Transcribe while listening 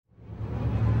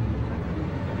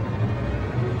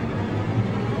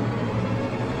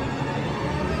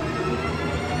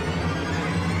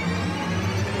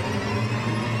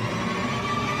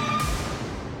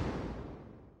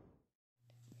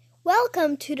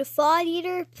Welcome to the Fod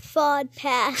Eater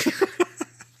Fodcast.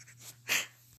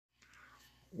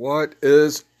 What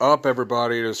is up,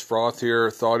 everybody? It is Froth here,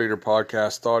 Thought Eater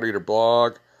Podcast, Thought Eater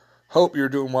Blog. Hope you're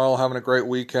doing well, having a great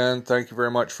weekend. Thank you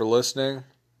very much for listening.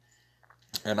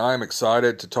 And I am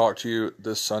excited to talk to you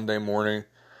this Sunday morning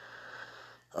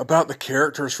about the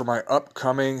characters for my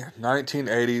upcoming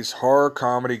 1980s horror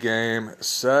comedy game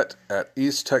set at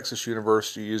East Texas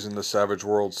University using the Savage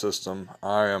Worlds system.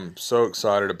 I am so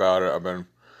excited about it.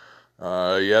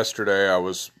 Yesterday I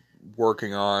was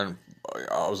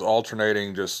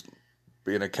alternating just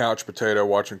being a couch potato,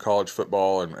 watching college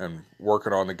football and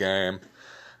working on the game.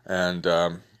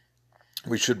 And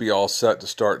we should be all set to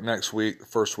start next week,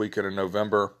 first weekend in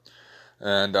November.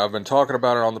 And I've been talking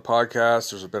about it on the podcast.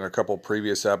 There's been a couple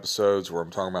previous episodes where I'm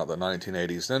talking about the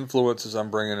 1980s influences I'm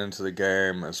bringing into the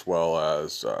game, as well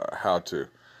as how to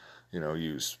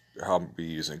be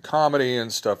using comedy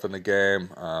and stuff in the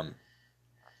game.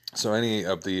 So any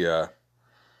of the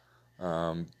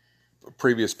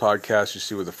previous podcasts you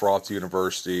see with the Froth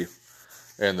University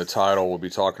and the title, we'll be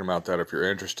talking about that if you're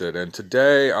interested. And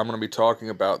today I'm going to be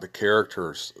talking about the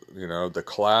characters, the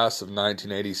class of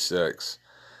 1986.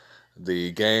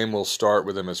 The game will start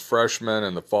with them as freshmen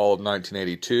in the fall of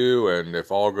 1982, and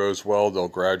if all goes well, they'll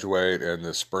graduate in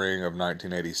the spring of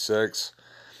 1986.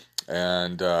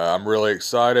 And I'm really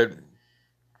excited.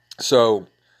 So,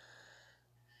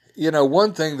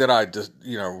 one thing that I just,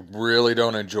 really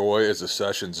don't enjoy is a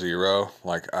session zero.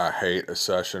 Like, I hate a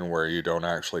session where you don't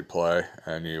actually play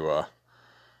and you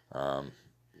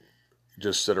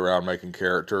just sit around making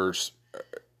characters.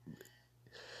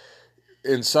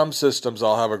 In some systems,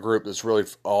 I'll have a group that's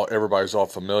everybody's all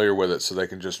familiar with it, so they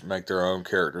can just make their own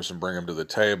characters and bring them to the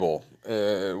table.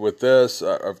 With this,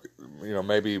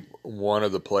 maybe one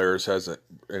of the players hasn't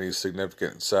any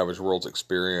significant Savage Worlds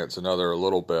experience, another a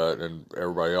little bit, and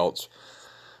everybody else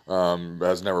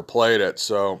has never played it.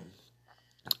 So,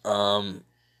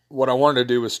 what I wanted to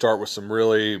do was start with some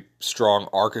really strong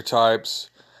archetypes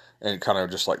and kind of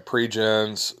just like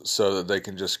pre-gens so that they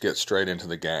can just get straight into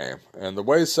the game. And the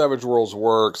way Savage Worlds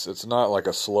works, it's not like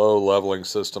a slow leveling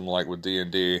system like with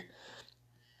D&D.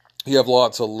 You have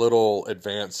lots of little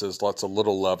advances, lots of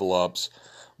little level ups,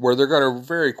 where they're going to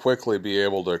very quickly be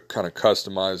able to kind of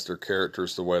customize their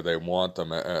characters the way they want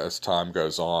them as time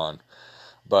goes on.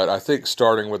 But I think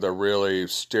starting with a really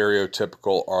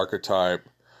stereotypical archetype,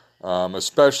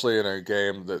 especially in a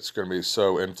game that's going to be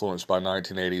so influenced by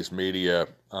 1980s media,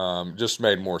 just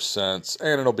made more sense.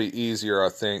 And it'll be easier, I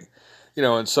think.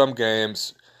 In some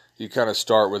games, you kind of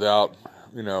start without,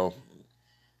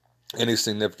 any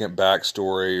significant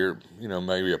backstory, or,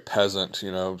 maybe a peasant,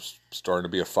 starting to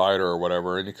be a fighter or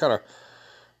whatever, and you kind of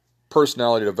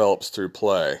personality develops through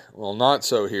play. Well, not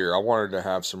so here. I wanted to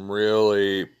have some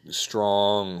really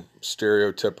strong,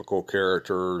 stereotypical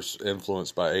characters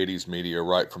influenced by 80s media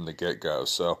right from the get-go.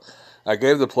 So I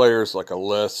gave the players like a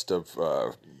list of,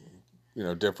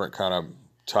 different kind of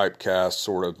typecast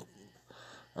sort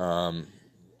of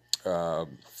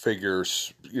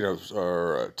figures,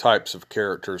 or types of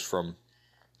characters from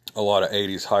a lot of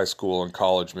 80s high school and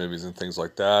college movies and things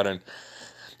like that.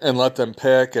 And let them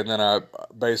pick, and then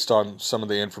based on some of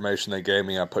the information they gave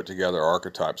me, I put together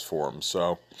archetypes for them.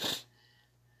 So,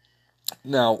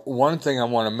 now, one thing I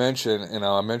want to mention,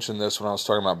 I mentioned this when I was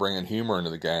talking about bringing humor into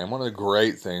the game. One of the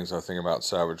great things I think about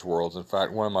Savage Worlds, in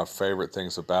fact, one of my favorite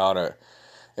things about it,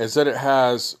 is that it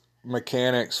has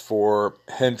mechanics for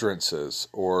hindrances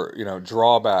or,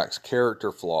 drawbacks,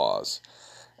 character flaws.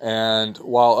 And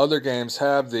while other games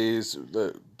have these,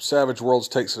 the Savage Worlds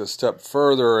takes it a step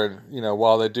further, and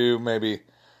while they do maybe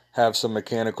have some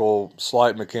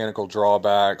slight mechanical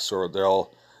drawbacks, or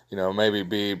they'll maybe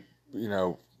be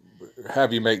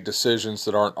have you make decisions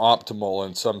that aren't optimal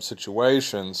in some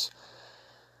situations,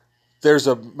 there's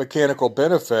a mechanical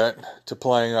benefit to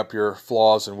playing up your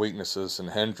flaws and weaknesses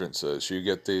and hindrances. You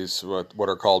get these what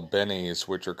are called bennies,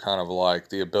 which are kind of like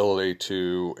the ability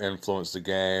to influence the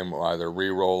game, either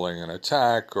re-rolling an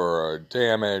attack or a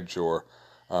damage or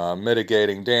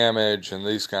mitigating damage and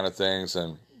these kind of things.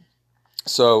 And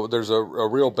so there's a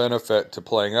real benefit to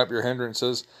playing up your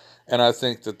hindrances. And I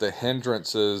think that the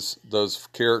hindrances, those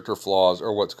character flaws,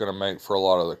 are what's going to make for a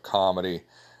lot of the comedy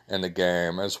in the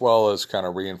game, as well as kind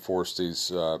of reinforce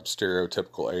these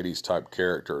stereotypical 80s type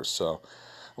characters. So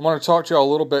I want to talk to you all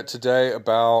a little bit today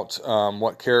about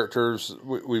what characters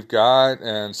we've got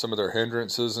and some of their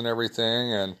hindrances and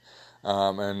everything, and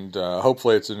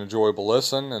hopefully it's an enjoyable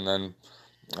listen, and then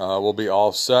we'll be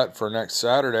all set for next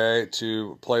Saturday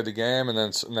to play the game, and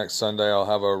then next Sunday I'll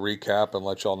have a recap and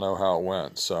let y'all know how it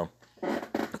went. So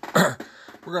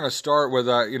we're we're going to start with,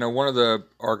 one of the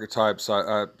archetypes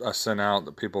I sent out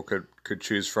that people could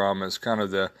choose from is kind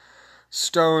of the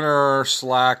stoner,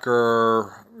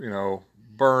 slacker,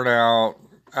 burnout,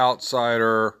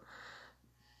 outsider.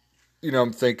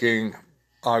 I'm thinking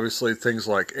obviously things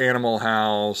like Animal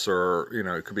House, or,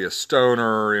 it could be a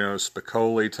stoner,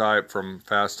 Spicoli type from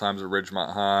Fast Times at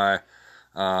Ridgemont High.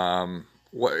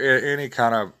 Any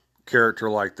kind of character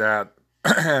like that.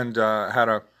 And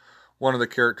one of the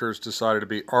characters decided to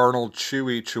be Arnold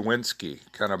Chewy Chewinski,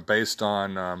 kind of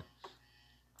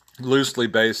loosely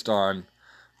based on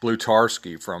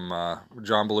Blutarsky from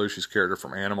John Belushi's character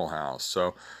from Animal House.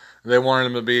 So they wanted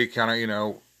him to be kind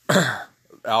of,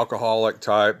 alcoholic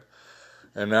type.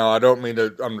 And now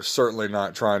I'm certainly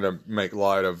not trying to make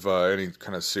light of any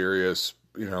kind of serious,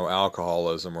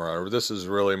 alcoholism or whatever. This is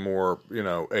really more,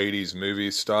 80s movie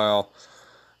style.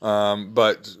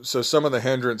 But so some of the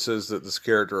hindrances that this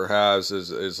character has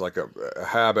is like a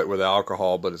habit with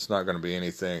alcohol, but it's not going to be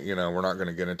anything, we're not going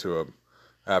to get into a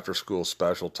after school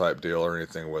special type deal or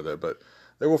anything with it, but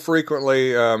they will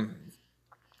frequently,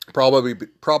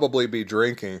 probably be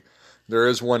drinking. There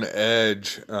is one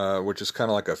edge, which is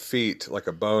kind of like a feat, like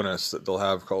a bonus that they'll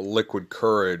have called liquid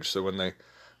courage. So when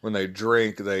they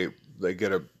drink, they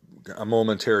get a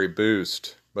momentary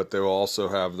boost, but they will also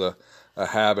have a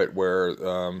habit where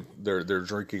their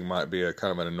drinking might be a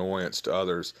kind of an annoyance to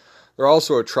others. They're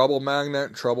also a trouble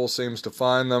magnet. Trouble seems to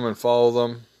find them and follow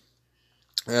them,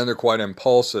 and they're quite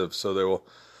impulsive. So they will,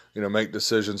 make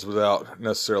decisions without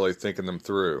necessarily thinking them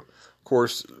through. Of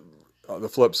course, the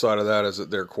flip side of that is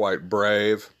that they're quite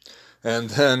brave. And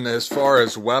then as far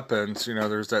as weapons,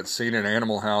 there's that scene in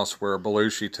Animal House where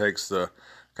Belushi takes the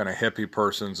kind of hippie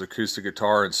person's acoustic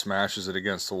guitar and smashes it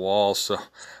against the wall. So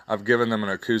I've given them an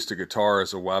acoustic guitar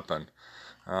as a weapon.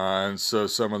 And so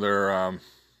some of their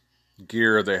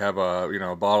gear, they have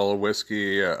a bottle of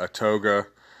whiskey, a toga,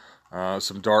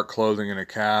 some dark clothing and a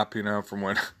cap, from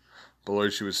when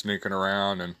Belushi was sneaking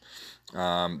around. And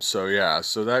so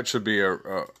that should be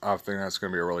I think that's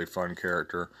going to be a really fun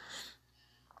character.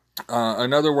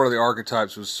 Another one of the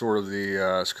archetypes was sort of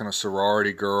the kind of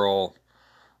sorority girl,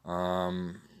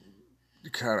 kind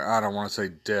of, I don't want to say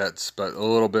ditz, but a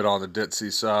little bit on the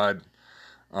ditzy side,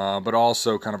 but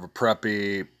also kind of a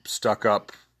preppy,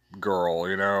 stuck-up girl,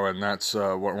 and that's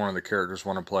what one of the characters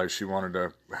wanted to play. She wanted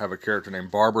to have a character named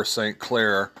Barbara St.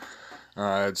 Clair.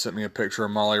 Had sent me a picture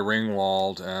of Molly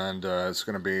Ringwald, and it's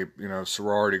going to be,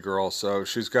 sorority girl. So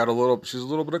she's a little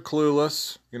bit of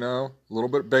clueless, a little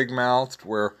bit big-mouthed,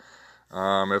 where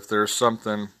if there's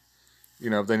something,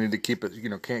 if they need to keep it,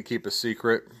 can't keep a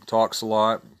secret, talks a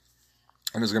lot,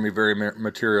 and is going to be very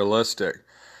materialistic.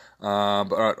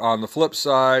 But on the flip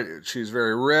side, she's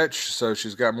very rich, so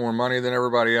she's got more money than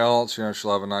everybody else.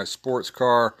 She'll have a nice sports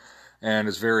car, and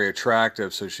is very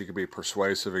attractive, so she can be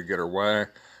persuasive and get her way.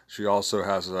 She also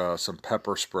has some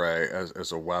pepper spray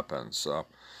as a weapon. So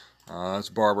that's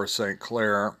Barbara St.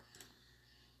 Clair.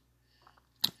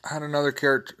 I had another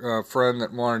character friend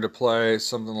that wanted to play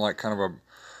something like kind of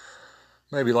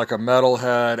maybe like a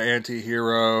metalhead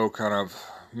anti-hero, kind of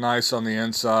nice on the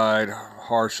inside,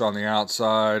 harsh on the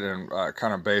outside, and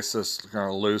kind of base this kind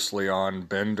of loosely on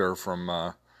Bender from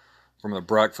the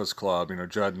Breakfast Club,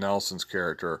 Judd Nelson's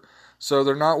character. So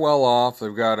they're not well off.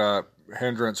 They've got a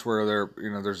hindrance where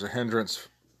there's a hindrance,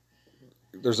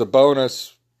 there's a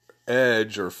bonus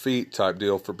edge or feat type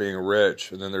deal for being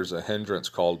rich, and then there's a hindrance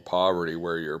called poverty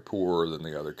where you're poorer than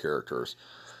the other characters.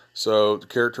 So the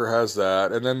character has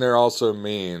that, and then they're also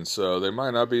mean, so they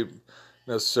might not be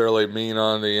necessarily mean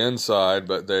on the inside,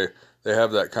 but they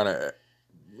have that kind of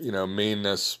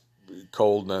meanness,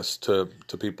 coldness to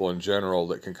people in general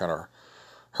that can kind of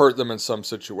hurt them in some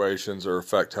situations or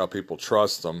affect how people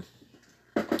trust them.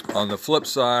 On the flip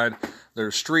side,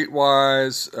 there's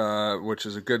Streetwise, which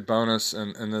is a good bonus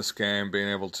in this game, being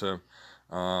able to,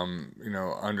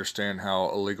 understand how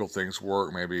illegal things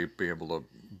work, maybe be able to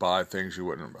buy things you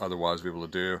wouldn't otherwise be able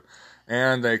to do.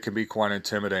 And they can be quite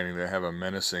intimidating. They have a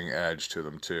menacing edge to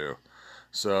them, too.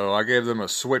 So I gave them a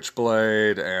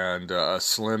switchblade and a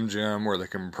Slim Jim where they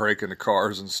can break into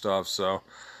cars and stuff. So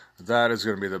that is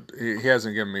going to be he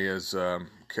hasn't given me his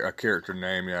a character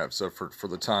name yet. So for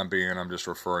the time being, I'm just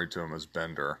referring to him as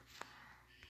Bender.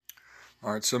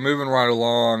 All right, so moving right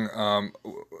along,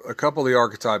 a couple of the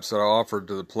archetypes that I offered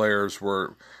to the players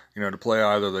were, to play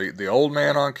either the old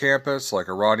man on campus, like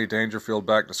a Rodney Dangerfield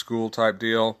back to school type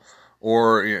deal,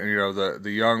 or the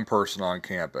young person on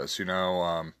campus. And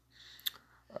I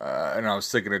was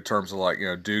thinking in terms of like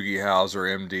Doogie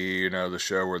Howser, MD, the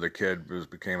show where the kid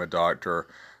became a doctor.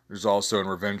 There's also in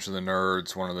Revenge of the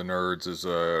Nerds, one of the nerds is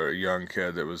a young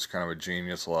kid that was kind of a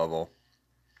genius level.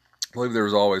 I believe there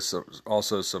was always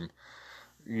also some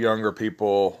younger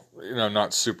people,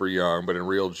 not super young, but in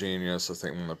Real Genius, I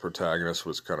think one of the protagonists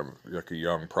was kind of like a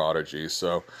young prodigy.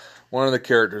 So one of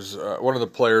the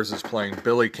players is playing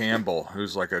Billy Campbell,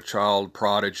 who's like a child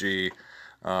prodigy,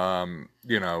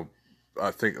 I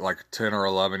think like 10 or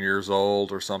 11 years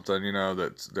old or something,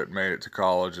 that made it to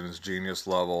college and is genius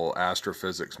level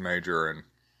astrophysics major. And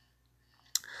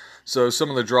so some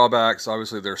of the drawbacks,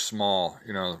 obviously they're small,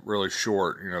 really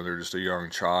short, they're just a young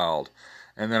child.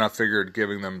 And then I figured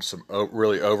giving them some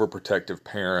really overprotective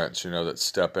parents, that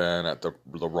step in at the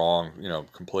wrong,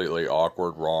 completely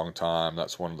awkward wrong time.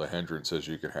 That's one of the hindrances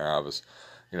you can have is,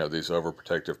 these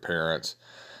overprotective parents.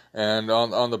 And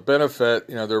on the benefit,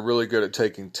 they're really good at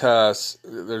taking tests.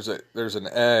 There's an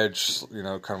edge,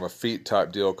 kind of a feat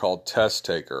type deal called test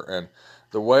taker. And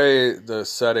the way the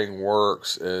setting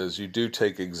works is you do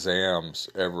take exams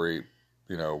every,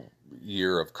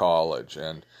 year of college.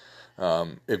 And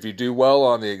if you do well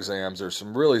on the exams, there's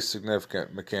some really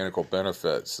significant mechanical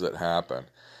benefits that happen.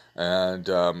 And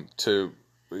on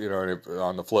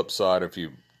the flip side, if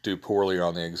you do poorly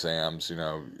on the exams,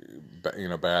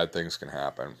 bad things can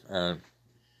happen. And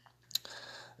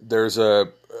there's a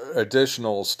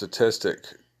additional statistic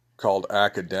called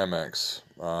academics,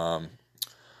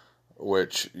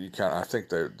 which I think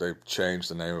they've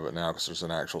changed the name of it now because there's an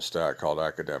actual stat called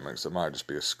academics. It might just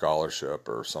be a scholarship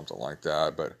or something like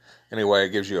that. But anyway, it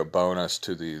gives you a bonus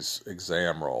to these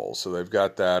exam rolls. So they've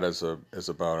got that as a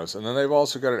bonus. And then they've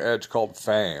also got an edge called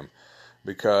fame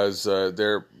because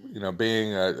they're,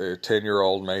 being a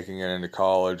 10-year-old making it into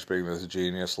college, being this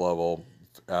genius level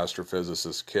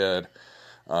astrophysicist kid,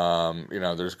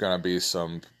 there's going to be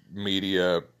some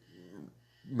media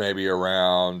maybe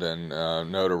around and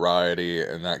notoriety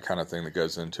and that kind of thing that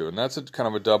goes into it. And that's kind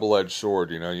of a double-edged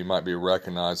sword. You might be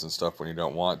recognized and stuff when you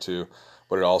don't want to,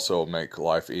 but it also will make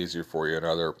life easier for you in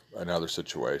other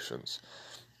situations.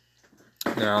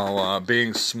 Now,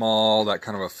 being small, that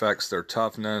kind of affects their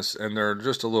toughness, and they're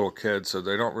just a little kid, so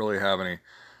they don't really have any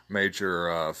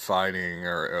major fighting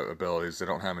or abilities. They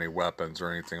don't have any weapons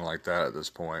or anything like that at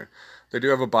this point. They do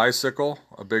have a bicycle,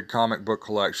 a big comic book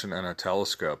collection, and a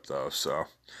telescope, though. So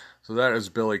that is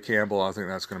Billy Campbell. I think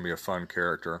that's going to be a fun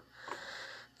character.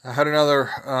 I had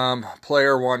another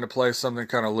player wanting to play something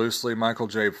kind of loosely Michael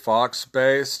J. Fox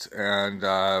based, and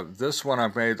this one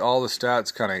I've made all the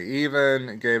stats kind of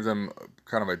even, gave them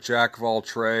kind of a jack of all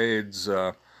trades.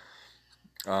 They're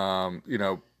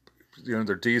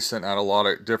decent at a lot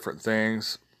of different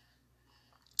things.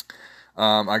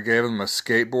 I gave them a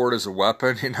skateboard as a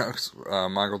weapon,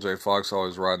 Michael J. Fox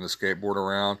always riding the skateboard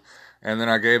around. And then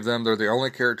they're the only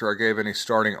character I gave any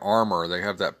starting armor. They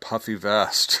have that puffy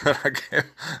vest. I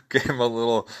gave them a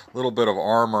little bit of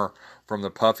armor from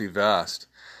the puffy vest.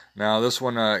 Now this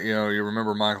one, you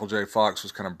remember Michael J. Fox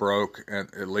was kind of broke,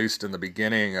 at least in the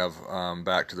beginning of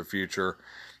Back to the Future.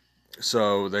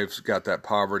 So they've got that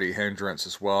poverty hindrance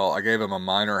as well. I gave them a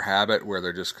minor habit where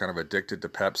they're just kind of addicted to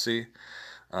Pepsi.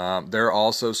 They're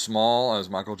also small, as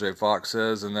Michael J. Fox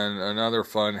is. And then another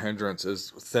fun hindrance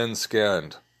is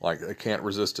thin-skinned. Like, they can't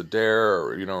resist a dare,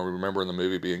 or, remember in the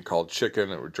movie being called Chicken,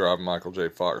 it would drive Michael J.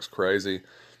 Fox crazy.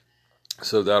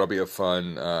 So that'll be a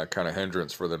fun kind of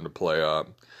hindrance for them to play up.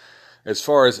 As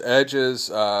far as edges,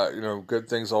 good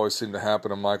things always seem to happen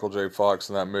to Michael J. Fox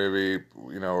in that movie,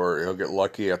 or he'll get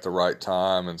lucky at the right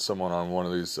time, and someone on one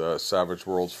of these Savage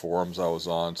Worlds forums I was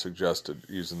on suggested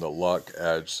using the luck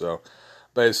edge, so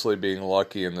basically being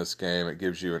lucky in this game, it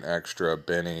gives you an extra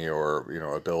Benny or,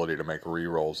 ability to make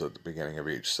re-rolls at the beginning of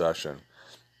each session.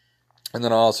 And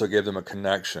then I also give them a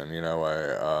connection,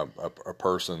 a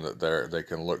person that they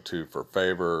can look to for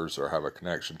favors or have a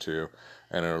connection to,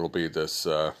 and it'll be this,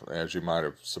 as you might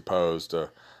have supposed, a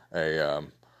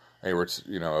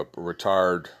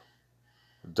retired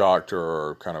doctor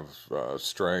or kind of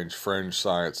strange fringe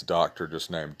science doctor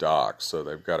just named Doc. So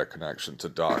they've got a connection to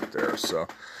Doc there. So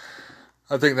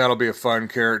I think that'll be a fun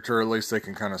character. At least they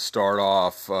can kind of start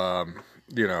off,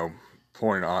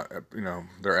 pointing on,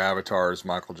 their avatar is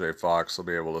Michael J. Fox. They'll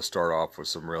be able to start off with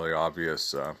some really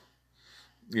obvious,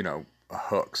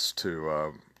 hooks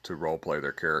to role play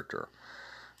their character.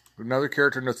 Another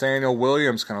character, Nathaniel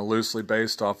Williams, kind of loosely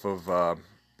based off of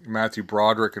Matthew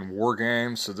Broderick in War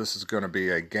Games. So this is going to be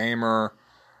a gamer,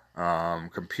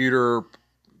 computer,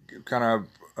 kind of.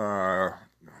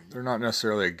 They're not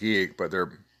necessarily a geek, but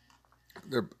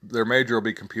their major will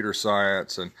be computer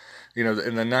science, and in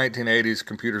the 1980s,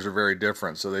 computers are very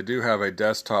different. So they do have a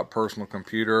desktop personal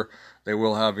computer. They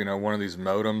will have one of these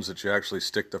modems that you actually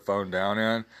stick the phone down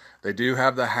in. They do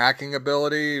have the hacking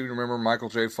ability. You remember Michael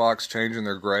J. Fox changing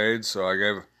their grades?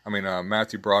 So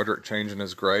Matthew Broderick changing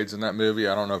his grades in that movie.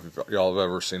 I don't know if y'all have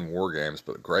ever seen War Games,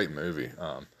 but great movie.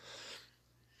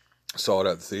 Saw it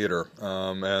at the theater.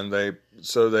 And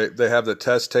they have the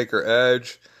Test Taker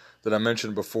Edge that I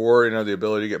mentioned before, the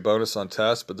ability to get bonus on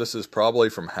tests, but this is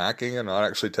probably from hacking and not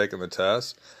actually taking the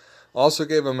test. Also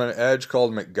gave him an edge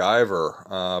called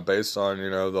MacGyver, based on,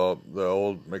 the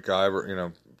old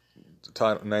MacGyver,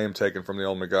 name taken from the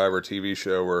old MacGyver TV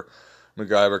show where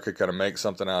MacGyver could kind of make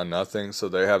something out of nothing. So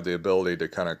they have the ability to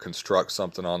kind of construct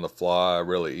something on the fly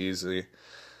really easy.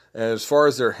 And as far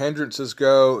as their hindrances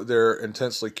go, they're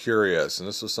intensely curious. And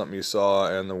this was something you saw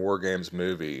in the War Games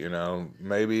movie.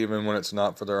 Maybe even when it's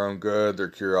not for their own good, their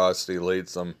curiosity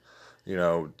leads them,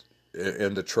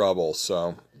 into trouble.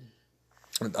 So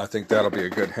I think that'll be a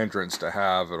good hindrance to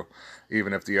have.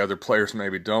 Even if the other players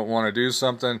maybe don't want to do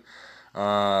something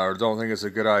or don't think it's a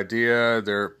good idea,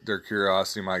 their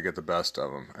curiosity might get the best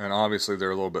of them. And obviously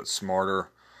they're a little bit smarter.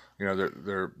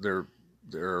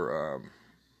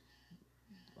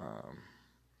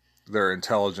 Their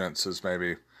intelligence is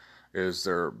their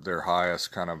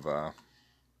highest kind of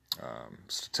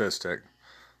statistic.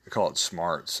 They call it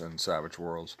smarts in Savage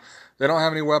Worlds. They don't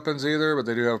have any weapons either, but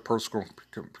they do have a personal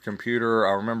computer.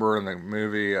 I remember in the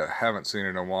movie, I haven't seen it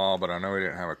in a while, but I know he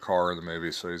didn't have a car in the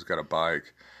movie, so he's got a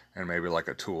bike and maybe like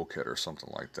a toolkit or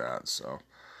something like that. So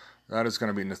that is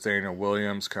going to be Nathaniel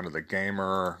Williams, kind of the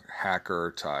gamer,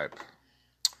 hacker type.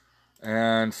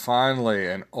 And finally,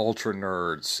 an ultra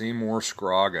nerd, Seymour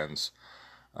Scroggins,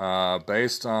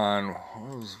 based on,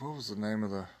 what was the name of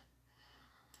the,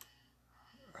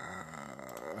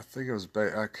 I think it was,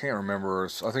 I can't remember, I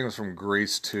think it was from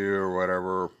Grease 2 or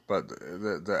whatever, but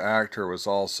the actor was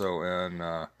also in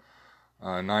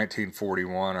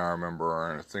 1941, I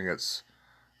remember, and I think it's,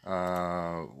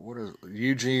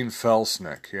 Eugene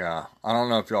Felsnick, yeah. I don't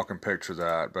know if y'all can picture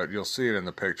that, but you'll see it in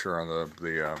the picture on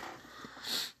the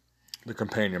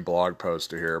companion blog post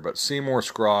to here. But Seymour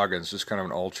Scroggins, just kind of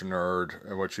an ultra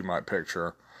nerd, what you might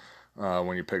picture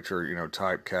when you picture,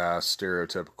 typecast,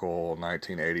 stereotypical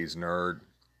 1980s nerd.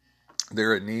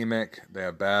 They're anemic, they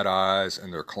have bad eyes,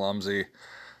 and they're clumsy.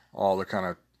 All the kind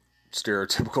of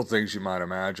stereotypical things you might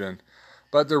imagine.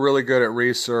 But they're really good at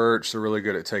research, they're really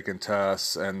good at taking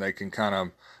tests, and they can kind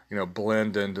of,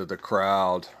 blend into the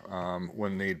crowd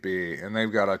when need be. And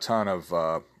they've got a ton of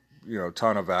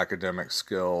academic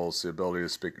skills, the ability to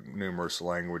speak numerous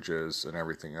languages and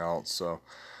everything else. So,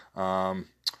 and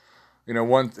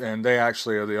they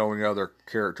actually are the only other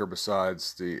character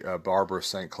besides the Barbara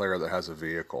St. Clair that has a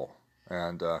vehicle.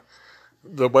 And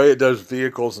the way it does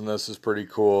vehicles in this is pretty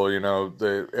cool.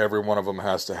 Every one of them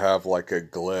has to have like a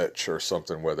glitch or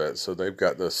something with it. So they've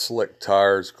got the slick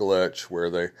tires glitch where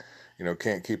they,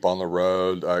 can't keep on the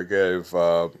road. I gave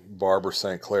Barbara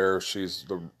St. Clair, she's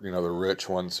the rich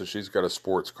one, so she's got a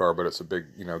sports car, but it's a big,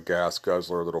 gas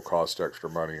guzzler that'll cost extra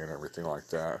money and everything like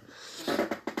that.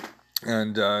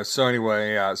 And so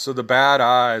anyway, yeah, so the bad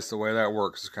eyes, the way that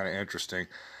works is kind of interesting.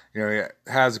 He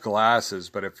has glasses,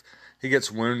 but if he gets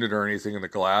wounded or anything and the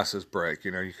glasses break,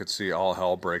 you could see all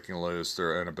hell breaking loose,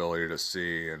 their inability to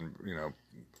see and,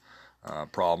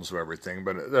 problems with everything.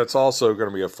 But that's also going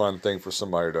to be a fun thing for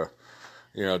somebody to,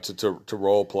 to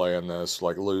role play in this,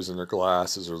 like losing their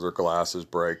glasses or their glasses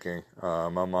breaking.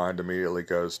 My mind immediately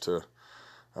goes to,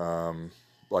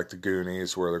 like the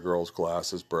Goonies where the girl's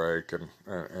glasses break and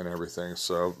everything.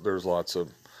 So there's lots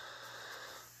of,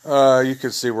 you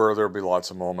can see where there'll be lots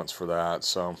of moments for that.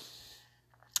 So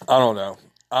I don't know.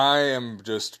 I am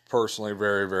just personally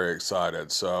very, very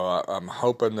excited. So I'm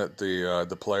hoping that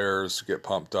the players get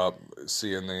pumped up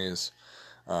seeing these.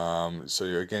 So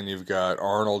again, you've got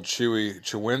Arnold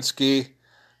Chewinski,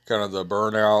 kind of the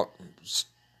burnout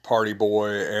party boy,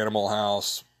 Animal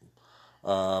House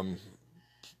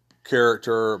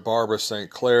character. Barbara St.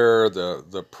 Clair,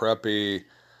 the preppy,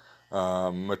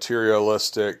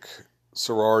 materialistic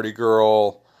sorority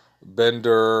girl.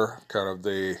 Bender, kind of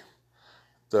the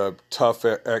tough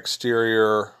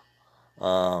exterior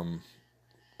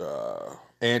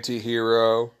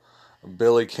anti-hero.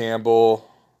 Billy Campbell,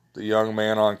 the young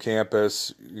man on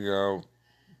campus,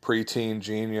 preteen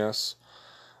genius.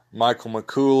 Michael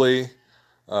McCooley,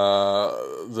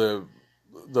 the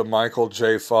Michael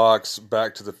J. Fox,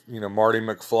 back to the Marty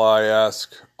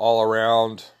McFly-esque all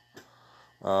around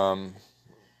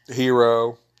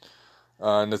hero.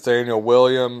 Nathaniel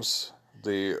Williams,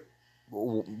 the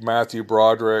Matthew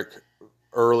Broderick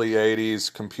early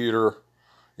 80s computer,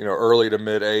 early to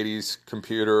mid 80s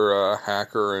computer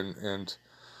hacker and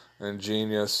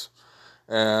genius,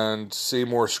 and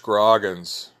Seymour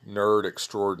Scroggins, nerd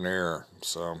extraordinaire.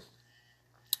 So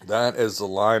that is the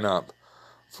lineup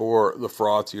for the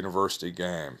Froth University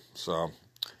game. So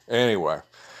anyway,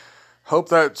 hope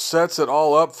that sets it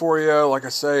all up for you. Like I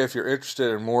say, if you're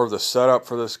interested in more of the setup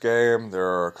for this game, there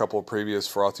are a couple of previous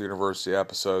Froth University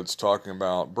episodes talking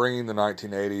about bringing the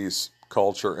 1980s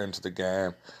culture into the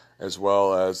game, as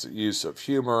well as the use of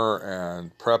humor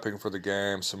and prepping for the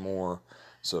game some more.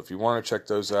 So if you want to check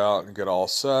those out and get all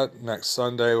set, next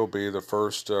Sunday will be the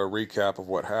first recap of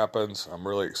what happens. I'm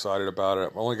really excited about it.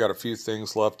 I've only got a few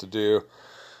things left to do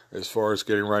as far as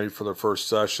getting ready for the first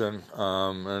session,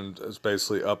 and it's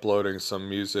basically uploading some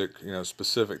music,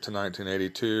 specific to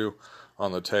 1982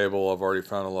 on the table. I've already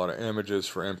found a lot of images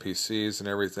for NPCs and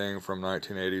everything from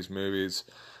 1980s movies.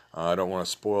 I don't want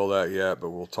to spoil that yet,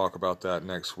 but we'll talk about that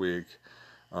next week.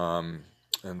 Anyway,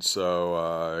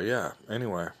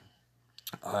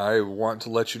 I want to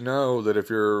let you know that if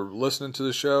you're listening to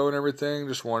the show and everything,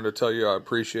 just wanted to tell you I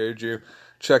appreciate you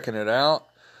checking it out.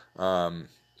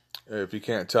 If you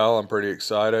can't tell, I'm pretty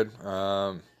excited.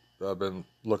 I've been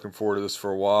looking forward to this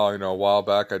for a while. A while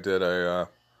back I did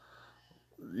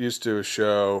used to do a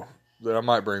show that I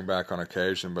might bring back on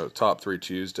occasion, but Top 3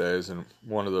 Tuesdays, and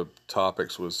one of the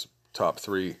topics was top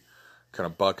 3 kind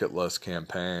of bucket list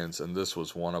campaigns, and this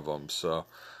was one of them. So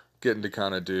getting to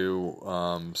kind of do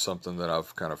something that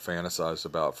I've kind of fantasized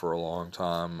about for a long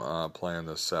time, playing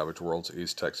the Savage Worlds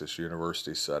East Texas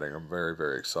University setting. I'm very,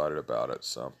 very excited about it.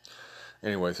 So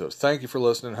anyway, so thank you for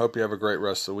listening. Hope you have a great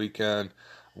rest of the weekend.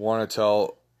 I want to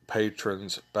tell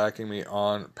patrons backing me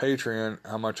on Patreon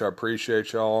how much I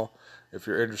appreciate y'all. If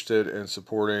you're interested in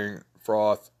supporting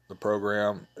Froth, the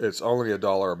program, it's only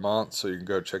 $1 a month, so you can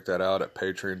go check that out at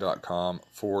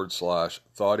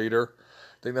patreon.com/ThoughtEater.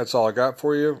 I think that's all I got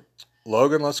for you.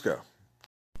 Logan, let's go.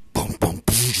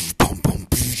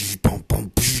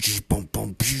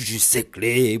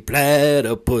 Sickly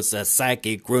platypus, a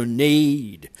psychic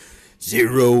grenade,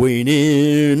 zeroing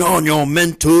in on your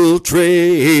mental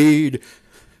trade.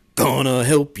 Gonna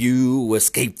help you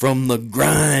escape from the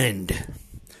grind.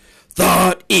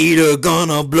 Thought Eater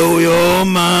gonna blow your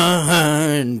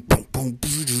mind.